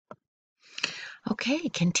Okay,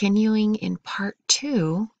 continuing in part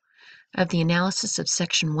 2 of the analysis of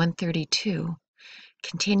section 132,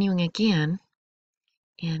 continuing again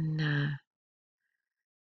in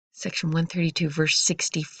section 132, verse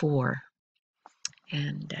 64.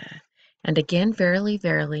 And again, verily,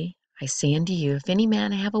 verily, I say unto you, if any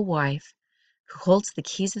man have a wife who holds the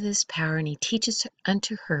keys of this power, and he teaches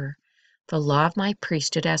unto her the law of my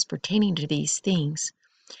priesthood as pertaining to these things,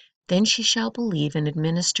 then she shall believe and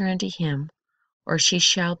administer unto him, or she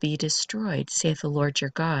shall be destroyed, saith the Lord your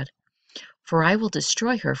God. For I will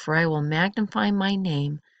destroy her, for I will magnify my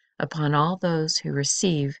name upon all those who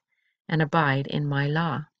receive and abide in my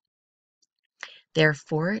law.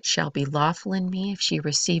 Therefore it shall be lawful in me, if she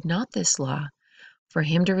receive not this law, for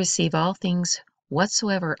him to receive all things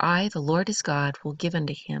whatsoever I, the Lord his God, will give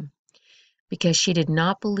unto him, because she did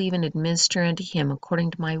not believe and administer unto him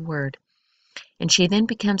according to my word. And she then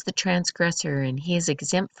becomes the transgressor, and he is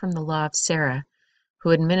exempt from the law of Sarah, who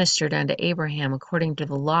administered unto Abraham according to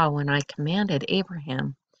the law when I commanded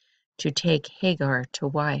Abraham to take Hagar to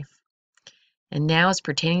wife. And now as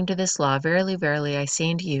pertaining to this law, verily, verily, I say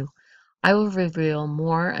unto you, I will reveal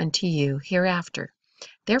more unto you hereafter.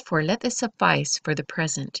 Therefore let this suffice for the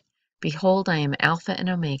present. Behold, I am Alpha and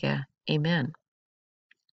Omega. Amen.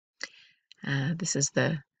 This is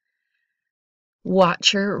the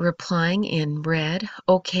watcher replying in red.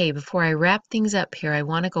 Okay, before I wrap things up here, I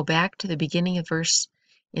want to go back to the beginning of verse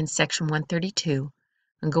in section 132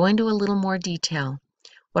 and go into a little more detail.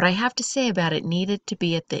 What I have to say about it needed to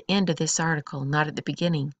be at the end of this article, not at the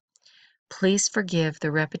beginning. Please forgive the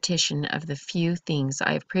repetition of the few things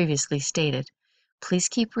I have previously stated. Please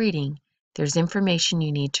keep reading. There's information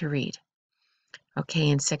you need to read. Okay,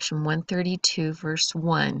 in section 132, verse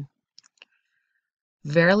 1.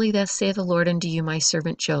 Verily thus saith the Lord unto you, my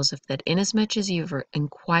servant Joseph, that inasmuch as you have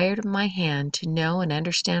inquired of my hand to know and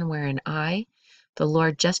understand wherein I, the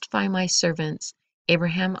Lord, justify my servants,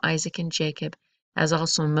 Abraham, Isaac, and Jacob, as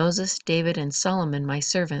also Moses, David, and Solomon, my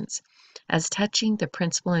servants, as touching the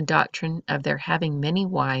principle and doctrine of their having many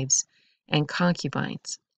wives and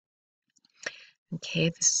concubines. Okay,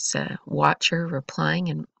 this watcher replying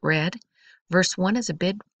in red. Verse 1 is a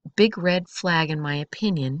big red flag in my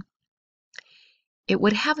opinion. It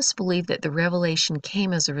would have us believe that the revelation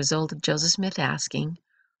came as a result of Joseph Smith asking,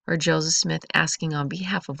 or Joseph Smith asking on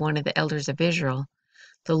behalf of one of the elders of Israel,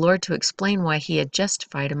 the Lord to explain why he had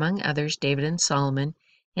justified, among others, David and Solomon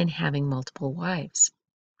in having multiple wives.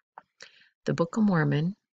 The Book of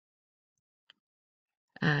Mormon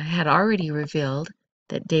had already revealed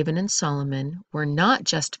that David and Solomon were not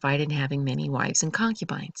justified in having many wives and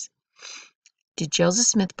concubines. Did Joseph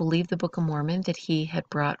Smith believe the Book of Mormon that he had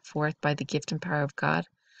brought forth by the gift and power of God?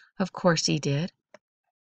 Of course he did.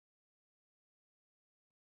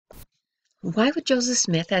 Why would Joseph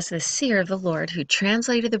Smith, as the seer of the Lord who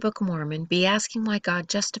translated the Book of Mormon, be asking why God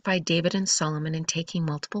justified David and Solomon in taking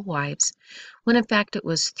multiple wives, when in fact it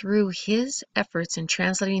was through his efforts in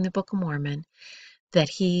translating the Book of Mormon that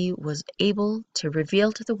he was able to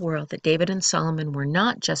reveal to the world that David and Solomon were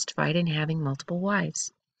not justified in having multiple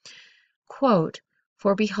wives? Quote,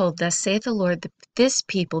 For behold, thus saith the Lord, this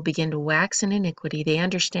people begin to wax in iniquity, they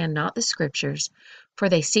understand not the Scriptures, for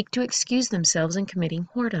they seek to excuse themselves in committing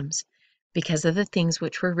whoredoms, because of the things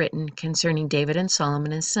which were written concerning David and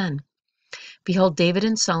Solomon his son. Behold, David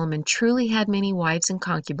and Solomon truly had many wives and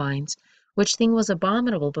concubines, which thing was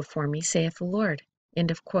abominable before me, saith the Lord. End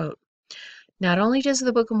of quote. Not only does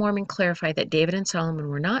the Book of Mormon clarify that David and Solomon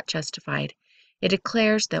were not justified, it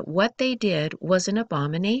declares that what they did was an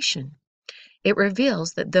abomination. It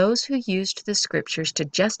reveals that those who used the Scriptures to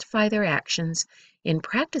justify their actions in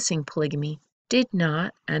practicing polygamy did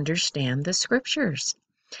not understand the Scriptures.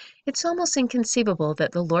 It's almost inconceivable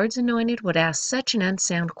that the Lord's anointed would ask such an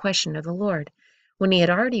unsound question of the Lord, when he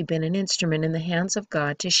had already been an instrument in the hands of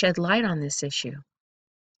God to shed light on this issue.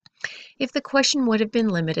 If the question would have been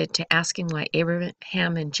limited to asking why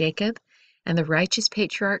Abraham and Jacob and the righteous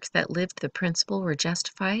patriarchs that lived the principle were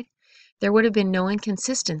justified, there would have been no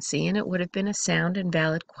inconsistency, and it would have been a sound and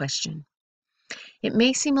valid question. It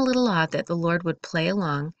may seem a little odd that the Lord would play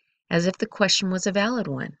along as if the question was a valid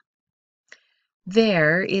one.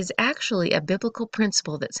 There is actually a biblical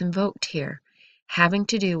principle that's invoked here, having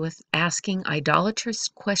to do with asking idolatrous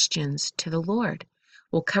questions to the Lord.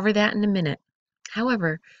 We'll cover that in a minute.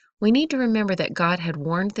 However, we need to remember that God had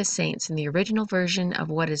warned the saints in the original version of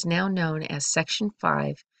what is now known as Section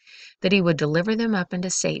 5 that he would deliver them up unto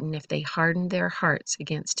Satan if they hardened their hearts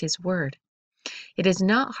against his word. It is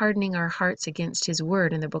not hardening our hearts against his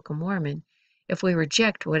word in the Book of Mormon if we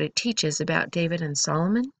reject what it teaches about David and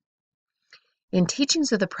Solomon. In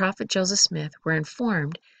teachings of the prophet Joseph Smith, we're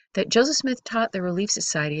informed that Joseph Smith taught the Relief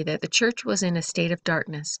Society that the church was in a state of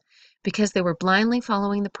darkness because they were blindly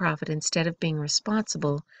following the prophet instead of being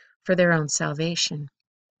responsible for their own salvation.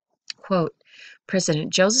 Quote,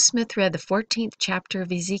 President Joseph Smith read the 14th chapter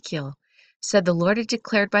of Ezekiel, said the Lord had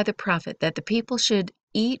declared by the prophet that the people should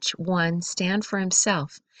each one stand for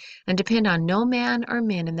himself and depend on no man or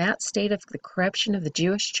men in that state of the corruption of the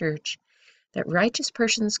Jewish church, that righteous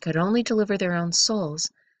persons could only deliver their own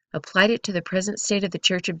souls, applied it to the present state of the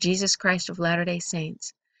Church of Jesus Christ of Latter-day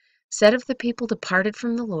Saints, said if the people departed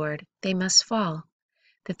from the Lord, they must fall,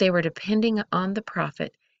 that they were depending on the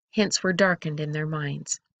prophet, hence were darkened in their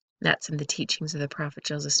minds. That's in the teachings of the prophet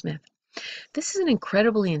Joseph Smith. This is an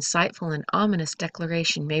incredibly insightful and ominous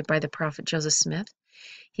declaration made by the prophet Joseph Smith.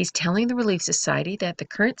 He's telling the Relief Society that the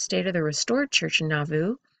current state of the restored church in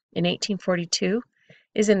Nauvoo in 1842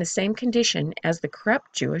 is in the same condition as the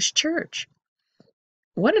corrupt Jewish church.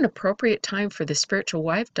 What an appropriate time for the spiritual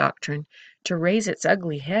wife doctrine to raise its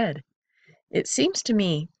ugly head. It seems to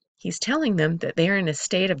me he's telling them that they are in a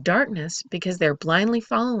state of darkness because they're blindly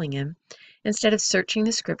following him instead of searching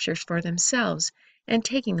the scriptures for themselves and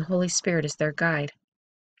taking the Holy Spirit as their guide.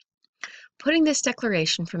 Putting this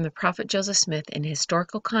declaration from the prophet Joseph Smith in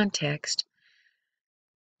historical context,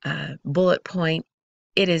 bullet point,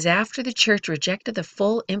 it is after the church rejected the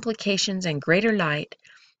full implications and greater light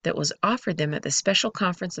that was offered them at the special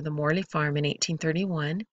conference of the Morley Farm in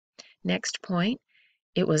 1831. Next point,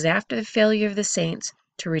 it was after the failure of the saints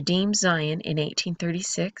to redeem Zion in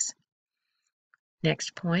 1836.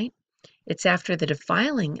 Next point, it's after the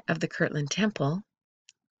defiling of the Kirtland Temple.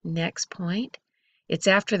 Next point, it's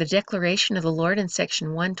after the declaration of the Lord in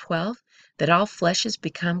section 112 that all flesh has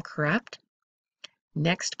become corrupt.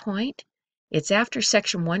 Next point, it's after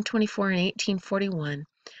section 124 in 1841,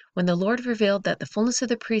 when the Lord revealed that the fullness of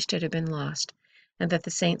the priesthood had been lost, and that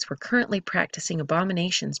the saints were currently practicing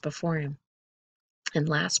abominations before him. And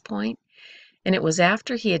last point, and it was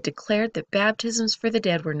after he had declared that baptisms for the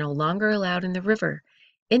dead were no longer allowed in the river,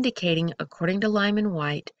 indicating, according to Lyman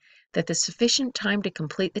White, that the sufficient time to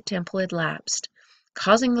complete the temple had lapsed,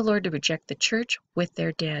 causing the Lord to reject the church with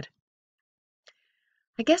their dead.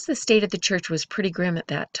 I guess the state of the church was pretty grim at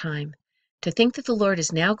that time. To think that the Lord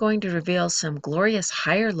is now going to reveal some glorious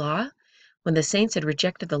higher law when the saints had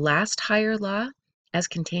rejected the last higher law, as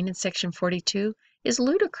contained in section 42, is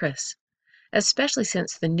ludicrous, especially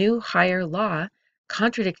since the new higher law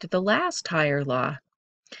contradicted the last higher law.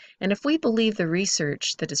 And if we believe the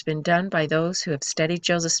research that has been done by those who have studied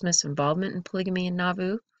Joseph Smith's involvement in polygamy in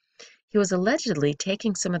Nauvoo, he was allegedly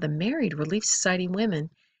taking some of the married Relief Society women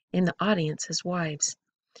in the audience as wives.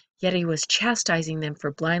 Yet he was chastising them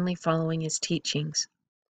for blindly following his teachings.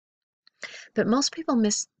 But most people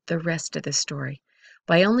miss the rest of the story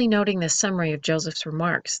by only noting the summary of Joseph's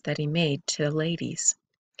remarks that he made to the ladies.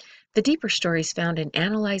 The deeper story is found in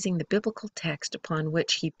analyzing the biblical text upon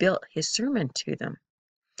which he built his sermon to them.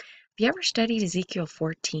 Have you ever studied Ezekiel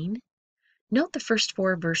 14? Note the first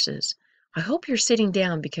 4 verses. I hope you're sitting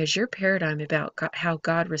down because your paradigm about how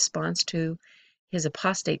God responds to his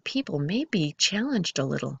apostate people may be challenged a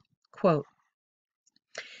little. Quote,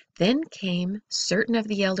 Then came certain of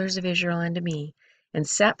the elders of Israel unto me, and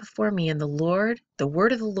sat before me, and the word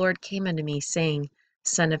of the Lord came unto me, saying,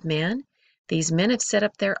 Son of man, these men have set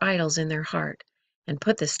up their idols in their heart, and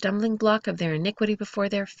put the stumbling block of their iniquity before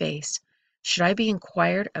their face. Should I be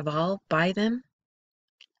inquired of all by them?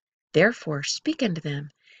 Therefore speak unto them,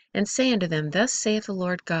 and say unto them, Thus saith the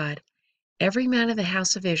Lord God, Every man of the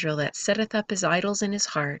house of Israel that setteth up his idols in his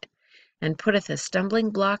heart, and putteth a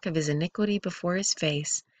stumbling block of his iniquity before his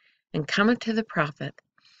face, and cometh to the prophet,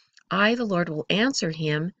 I, the Lord, will answer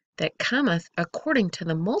him that cometh according to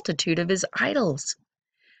the multitude of his idols,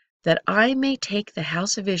 that I may take the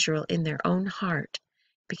house of Israel in their own heart,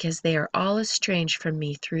 because they are all estranged from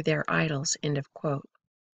me through their idols. End of quote.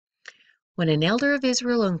 When an elder of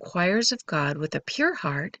Israel inquires of God with a pure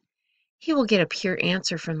heart, he will get a pure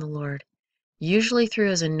answer from the Lord, usually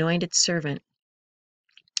through his anointed servant.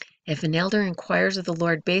 If an elder inquires of the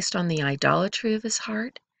Lord based on the idolatry of his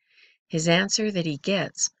heart, his answer that he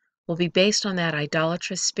gets will be based on that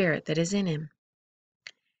idolatrous spirit that is in him.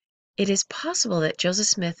 It is possible that Joseph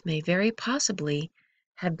Smith may very possibly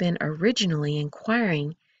have been originally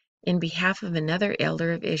inquiring in behalf of another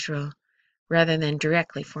elder of Israel, rather than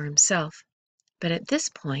directly for himself. But at this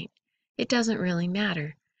point, it doesn't really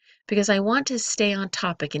matter, because I want to stay on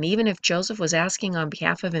topic, and even if Joseph was asking on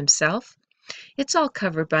behalf of himself, it's all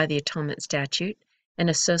covered by the atonement statute and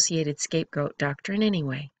associated scapegoat doctrine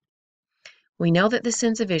anyway. We know that the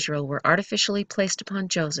sins of Israel were artificially placed upon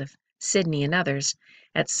Joseph, Sidney, and others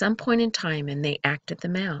at some point in time, and they acted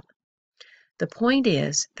them out. The point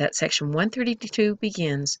is that section 132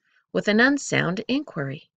 begins with an unsound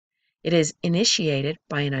inquiry. It is initiated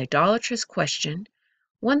by an idolatrous question,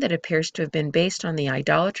 one that appears to have been based on the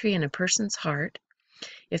idolatry in a person's heart.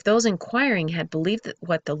 If those inquiring had believed that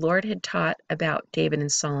what the Lord had taught about David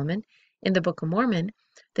and Solomon in the Book of Mormon,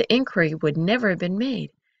 the inquiry would never have been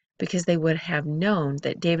made, because they would have known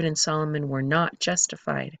that David and Solomon were not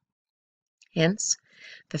justified. Hence,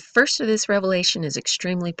 the first of this revelation is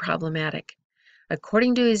extremely problematic.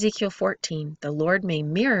 According to Ezekiel 14, the Lord may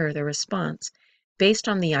mirror the response based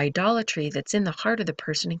on the idolatry that's in the heart of the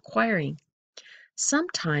person inquiring.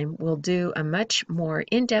 Sometime we'll do a much more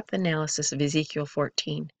in-depth analysis of Ezekiel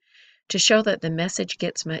 14 to show that the message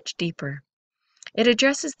gets much deeper. It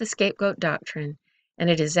addresses the scapegoat doctrine, and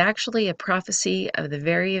it is actually a prophecy of the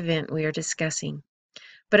very event we are discussing,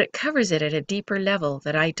 but it covers it at a deeper level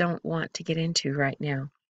that I don't want to get into right now.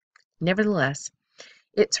 Nevertheless,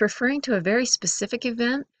 it's referring to a very specific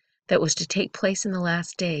event that was to take place in the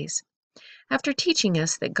last days. After teaching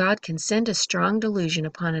us that God can send a strong delusion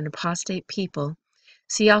upon an apostate people,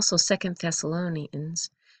 see also 2 Thessalonians,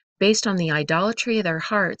 based on the idolatry of their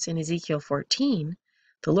hearts in Ezekiel 14,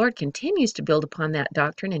 the Lord continues to build upon that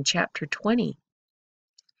doctrine in chapter 20.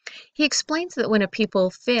 He explains that when a people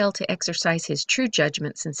fail to exercise His true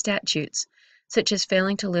judgments and statutes, such as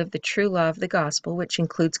failing to live the true law of the gospel, which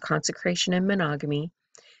includes consecration and monogamy,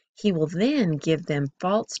 He will then give them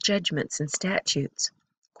false judgments and statutes.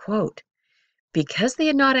 Quote, "Because they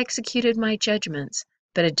had not executed my judgments,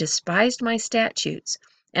 but had despised my statutes,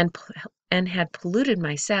 and had polluted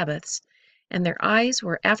my Sabbaths, and their eyes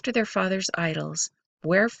were after their fathers' idols.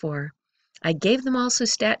 Wherefore I gave them also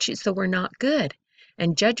statutes that were not good,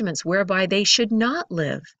 and judgments whereby they should not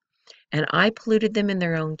live. And I polluted them in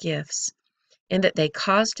their own gifts, in that they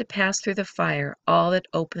caused to pass through the fire all that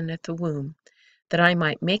openeth the womb, that I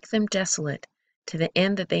might make them desolate, to the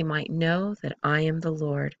end that they might know that I am the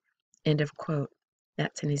Lord." End of quote.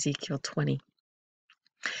 That's in Ezekiel 20.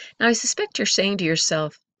 Now, I suspect you're saying to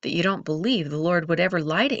yourself that you don't believe the Lord would ever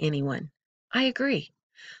lie to anyone. I agree.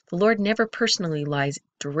 The Lord never personally lies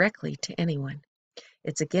directly to anyone.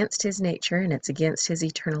 It's against His nature, and it's against His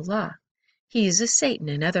eternal law. He uses Satan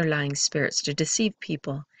and other lying spirits to deceive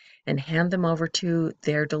people and hand them over to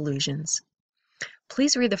their delusions.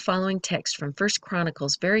 Please read the following text from 1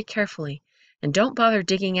 Chronicles very carefully, and don't bother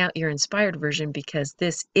digging out your inspired version, because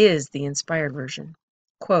this is the inspired version.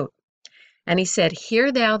 Quote, "And he said,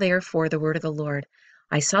 Hear thou therefore the word of the Lord.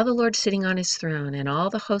 I saw the Lord sitting on His throne, and all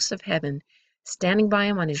the hosts of heaven standing by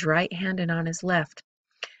Him on His right hand and on His left.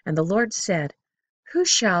 And the Lord said, Who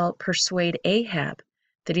shall persuade Ahab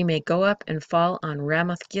that he may go up and fall on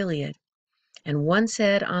Ramoth Gilead? And one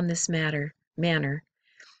said on this manner,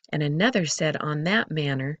 and another said on that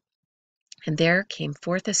manner. And there came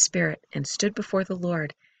forth a spirit, and stood before the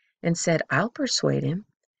Lord, and said, I'll persuade him.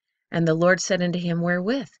 And the Lord said unto him,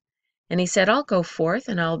 Wherewith? And he said, I'll go forth,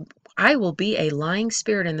 and I will be a lying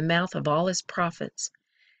spirit in the mouth of all his prophets.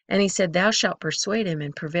 And he said, Thou shalt persuade him,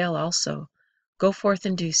 and prevail also. Go forth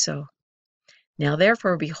and do so. Now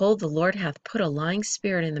therefore, behold, the Lord hath put a lying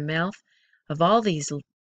spirit in the mouth of all these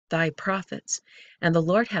thy prophets, and the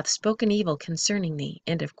Lord hath spoken evil concerning thee."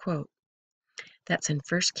 End of quote. That's in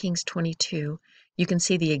 1 Kings 22. You can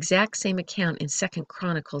see the exact same account in 2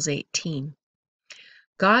 Chronicles 18.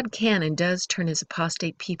 God can and does turn His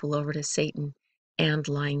apostate people over to Satan and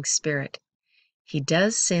lying spirit. He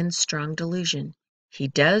does send strong delusion. He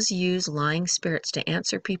does use lying spirits to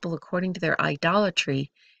answer people according to their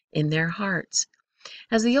idolatry in their hearts.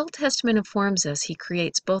 As the Old Testament informs us, He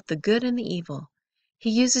creates both the good and the evil. He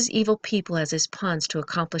uses evil people as His pawns to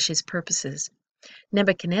accomplish His purposes.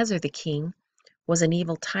 Nebuchadnezzar the king was an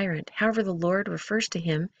evil tyrant. However, the Lord refers to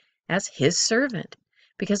him as His servant,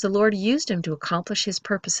 because the Lord used him to accomplish His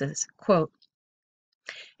purposes. Quote,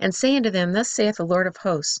 "And say unto them, Thus saith the Lord of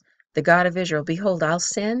hosts, the God of Israel, Behold, I'll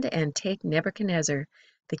send and take Nebuchadnezzar,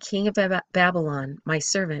 the king of Babylon, my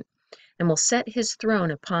servant, and will set his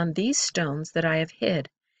throne upon these stones that I have hid,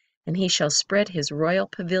 and he shall spread his royal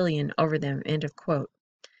pavilion over them." End of quote.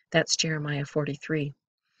 That's Jeremiah 43.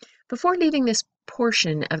 Before leaving this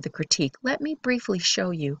portion of the critique, let me briefly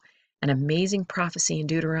show you an amazing prophecy in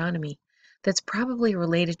Deuteronomy that's probably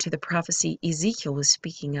related to the prophecy Ezekiel was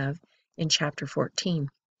speaking of in chapter 14.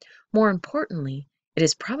 More importantly, it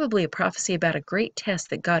is probably a prophecy about a great test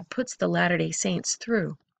that God puts the Latter-day Saints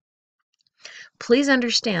through. Please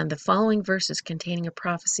understand the following verses containing a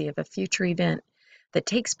prophecy of a future event that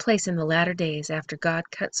takes place in the latter days after God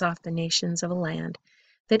cuts off the nations of a land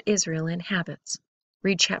that Israel inhabits.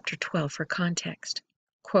 Read chapter 12 for context.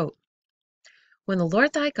 Quote, "When the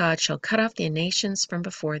Lord thy God shall cut off the nations from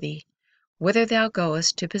before thee, whither thou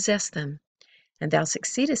goest to possess them, and thou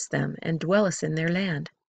succeedest them, and dwellest in their land.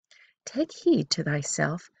 Take heed to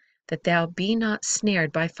thyself, that thou be not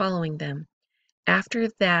snared by following them, after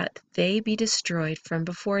that they be destroyed from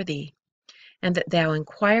before thee, and that thou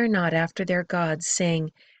inquire not after their gods,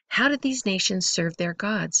 saying, How did these nations serve their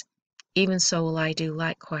gods? Even so will I do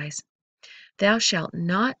likewise. Thou shalt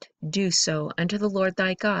not do so unto the Lord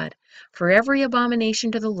thy God, for every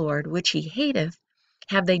abomination to the Lord, which he hateth,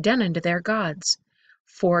 have they done unto their gods.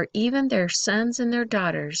 For even their sons and their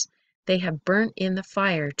daughters they have burnt in the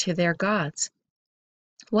fire to their gods.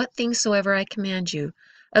 What things soever I command you,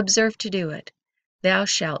 observe to do it. Thou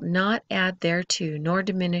shalt not add thereto, nor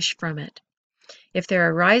diminish from it. If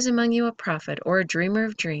there arise among you a prophet, or a dreamer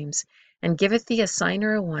of dreams, and giveth thee a sign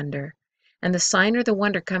or a wonder, and the sign or the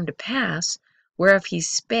wonder come to pass, whereof he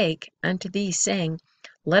spake unto thee, saying,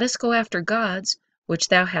 Let us go after gods, which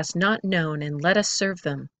thou hast not known, and let us serve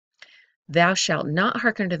them. Thou shalt not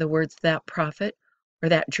hearken to the words of that prophet, or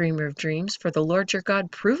that dreamer of dreams, for the Lord your God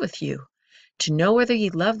proveth you, to know whether ye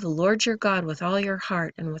love the Lord your God with all your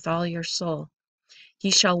heart and with all your soul.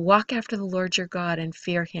 Ye shall walk after the Lord your God, and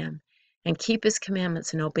fear him, and keep his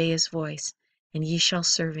commandments, and obey his voice, and ye shall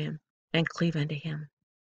serve him, and cleave unto him.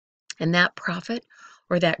 And that prophet,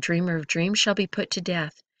 or that dreamer of dreams, shall be put to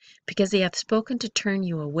death, because he hath spoken to turn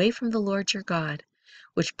you away from the Lord your God,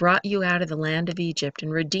 which brought you out of the land of Egypt,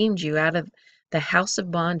 and redeemed you out of the house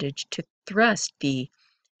of bondage, to thrust thee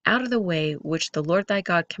out of the way which the Lord thy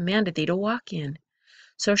God commanded thee to walk in.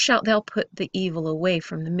 So shalt thou put the evil away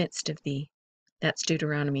from the midst of thee. That's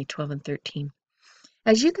Deuteronomy 12 and 13.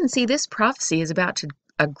 As you can see, this prophecy is about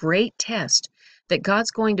a great test that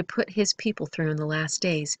God's going to put his people through in the last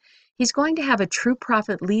days. He's going to have a true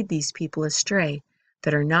prophet lead these people astray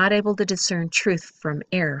that are not able to discern truth from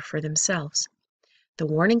error for themselves. The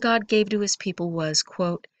warning God gave to his people was,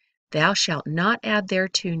 quote, Thou shalt not add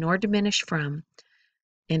thereto nor diminish from,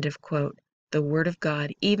 end of quote, the word of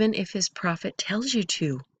God, even if his prophet tells you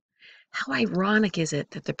to. How ironic is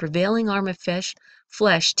it that the prevailing arm of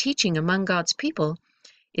flesh teaching among God's people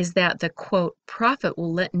is that the, quote, prophet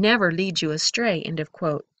will never lead you astray, end of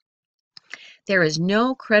quote. There is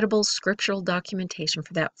no credible scriptural documentation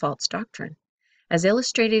for that false doctrine. As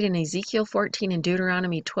illustrated in Ezekiel 14 and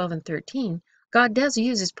Deuteronomy 12 and 13, God does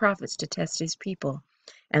use his prophets to test his people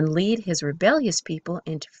and lead his rebellious people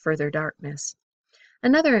into further darkness.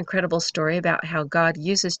 Another incredible story about how God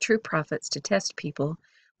uses true prophets to test people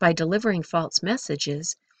by delivering false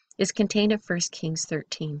messages is contained in 1 Kings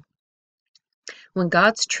 13. When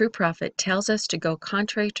God's true prophet tells us to go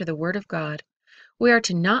contrary to the word of God, we are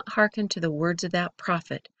to not hearken to the words of that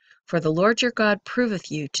prophet, for the Lord your God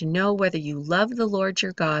proveth you to know whether you love the Lord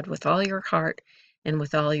your God with all your heart and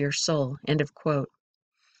with all your soul. End of quote.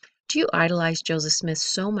 Do you idolize Joseph Smith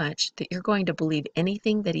so much that you're going to believe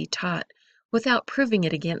anything that he taught without proving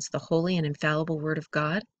it against the holy and infallible word of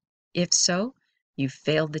God? If so, you've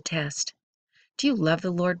failed the test. Do you love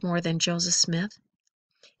the Lord more than Joseph Smith?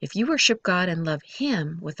 If you worship God and love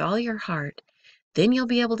him with all your heart, then you'll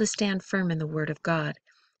be able to stand firm in the word of God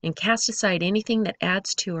and cast aside anything that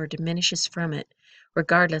adds to or diminishes from it,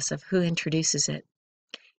 regardless of who introduces it.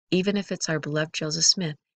 Even if it's our beloved Joseph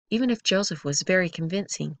Smith, even if Joseph was very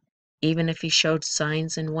convincing, even if he showed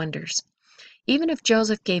signs and wonders, even if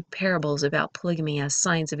Joseph gave parables about polygamy as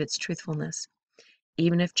signs of its truthfulness,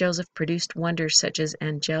 even if Joseph produced wonders such as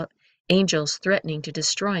angels threatening to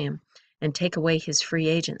destroy him and take away his free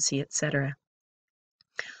agency, etc.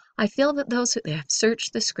 I feel that those who have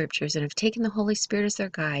searched the scriptures and have taken the Holy Spirit as their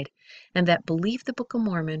guide, and that believe the Book of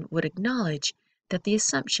Mormon, would acknowledge that the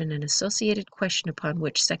assumption and associated question upon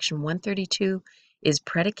which Section 132 is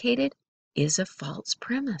predicated is a false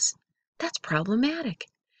premise. That's problematic.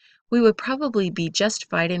 We would probably be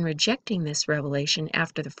justified in rejecting this revelation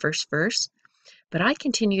after the first verse, but I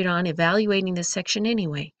continued on evaluating this section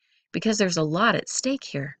anyway, because there's a lot at stake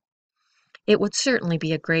here. It would certainly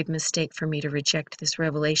be a grave mistake for me to reject this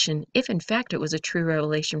revelation if in fact it was a true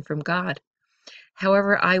revelation from God.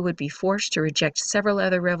 However, I would be forced to reject several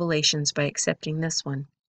other revelations by accepting this one.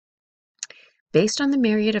 Based on the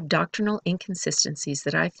myriad of doctrinal inconsistencies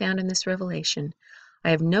that I found in this revelation, I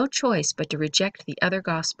have no choice but to reject the other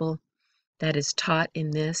gospel that is taught in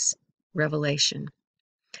this revelation.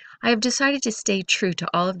 I have decided to stay true to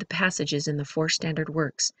all of the passages in the four standard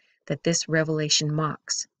works that this revelation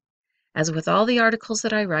mocks. As with all the articles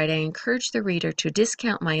that I write, I encourage the reader to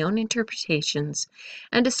discount my own interpretations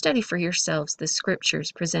and to study for yourselves the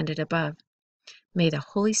scriptures presented above. May the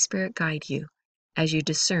Holy Spirit guide you as you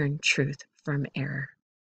discern truth from error.